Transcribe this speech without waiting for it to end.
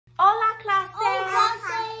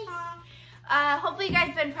hopefully you guys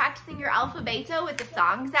have been practicing your alphabeto with the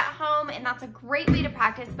songs at home, and that's a great way to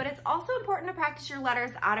practice, but it's also important to practice your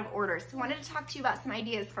letters out of order. So I wanted to talk to you about some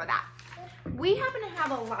ideas for that. We happen to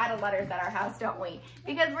have a lot of letters at our house, don't we?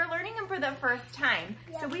 Because we're learning them for the first time.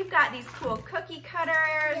 So we've got these cool cookie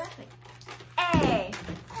cutters. A. H.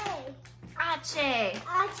 What's a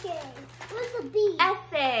B? S.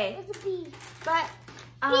 What's a B? But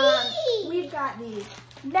we've got these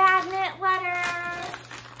magnet letters.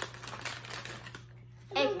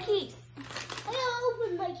 A piece. I gotta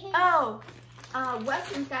open my case. Oh,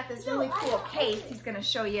 Weston's got this really cool case he's gonna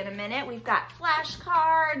show you in a minute. We've got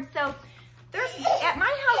flashcards. So at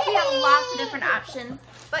my house we have lots of different options,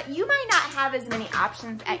 but you might not have as many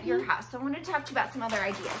options at your house. So I wanted to talk to you about some other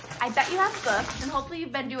ideas. I bet you have books, and hopefully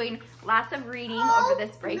you've been doing lots of reading over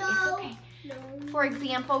this break. It's okay. For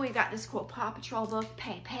example, we've got this cool Paw Patrol book,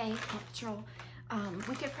 Paw Patrol.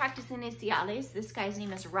 We could practice iniciales. This guy's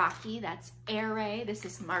name is Rocky, that's R-A. This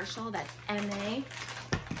is Marshall, that's M-A.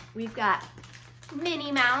 We've got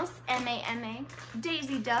Minnie Mouse, M-A-M-A.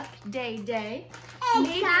 Daisy Duck, Day.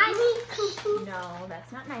 Maybe, no,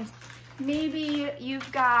 that's not nice. Maybe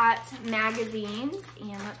you've got magazines,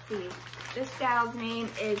 and let's see. This gal's name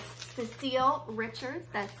is Cecile Richards,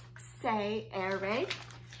 that's C-R-A.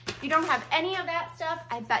 If you don't have any of that stuff,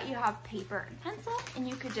 I bet you have paper and pencil, and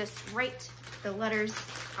you could just write the letters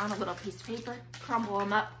on a little piece of paper, crumble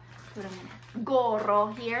them up, put them in a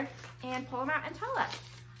gorro here, and pull them out and tell us.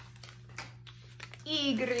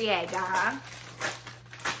 Y.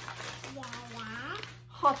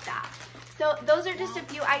 Jota. So those are just a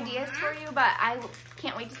few ideas for you, but I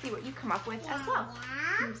can't wait to see what you come up with as well.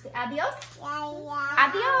 Adios.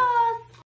 Adios.